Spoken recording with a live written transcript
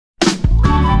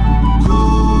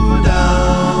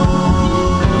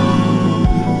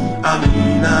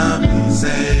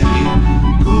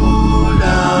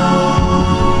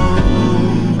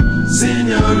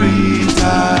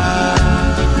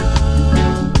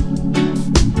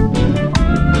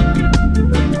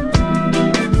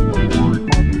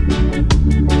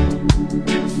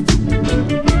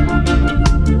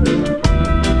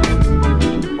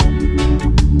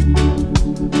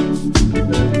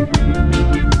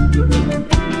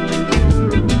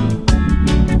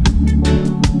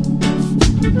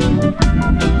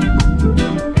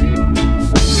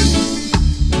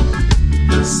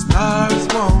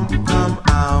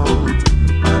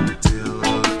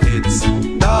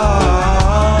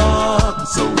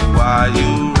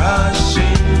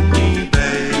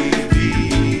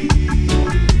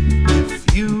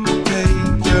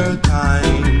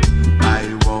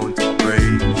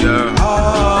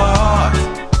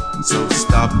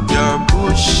you're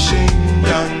pushing,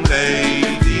 young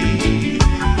lady.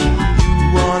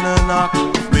 You wanna knock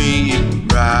me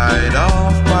right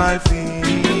off my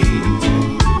feet.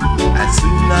 As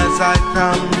soon as I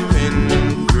come in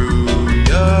through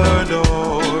your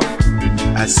door,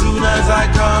 as soon as I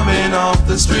come in off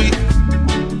the street,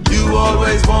 you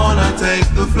always wanna take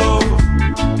the floor.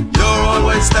 You're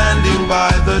always standing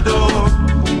by the door.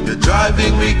 You're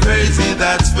driving me crazy,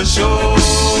 that's for sure.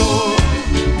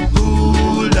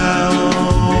 Cool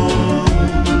down,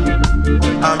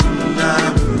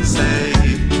 Amina will say.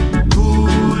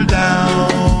 Cool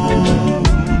down,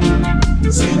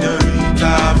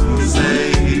 Señorita will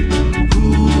say.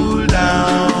 Cool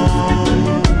down,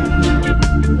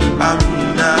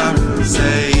 Amina will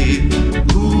say.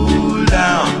 Cool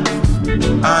down,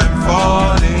 I'm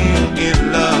falling in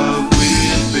love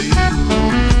with you.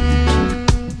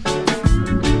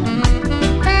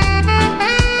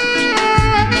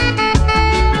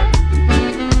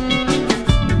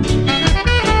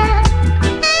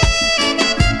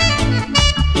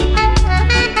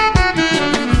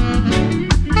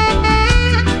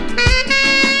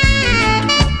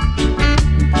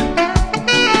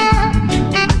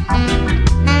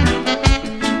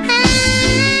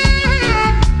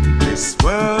 This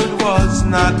world was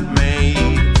not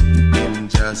made in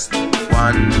just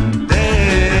one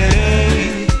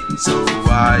day. So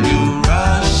why you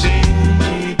rushing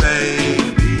me,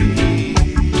 baby?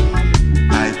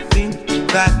 I think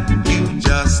that you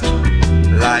just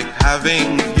like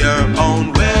having your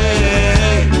own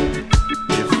way.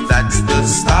 If that's the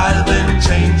style, then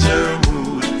change your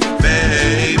mood,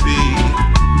 baby.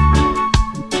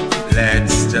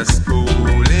 Let's just cool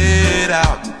it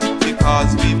out,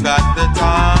 because we've got the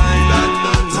time,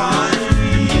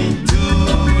 to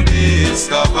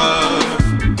discover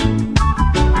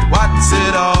what's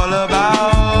it all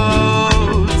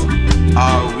about.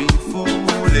 Are we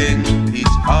fooling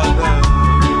each other?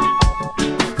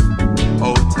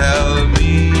 Oh, tell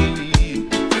me.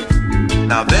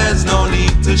 Now there's no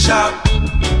need to shout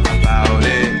about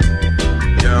it.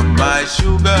 You're my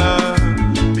sugar,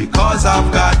 because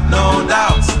I've got no doubt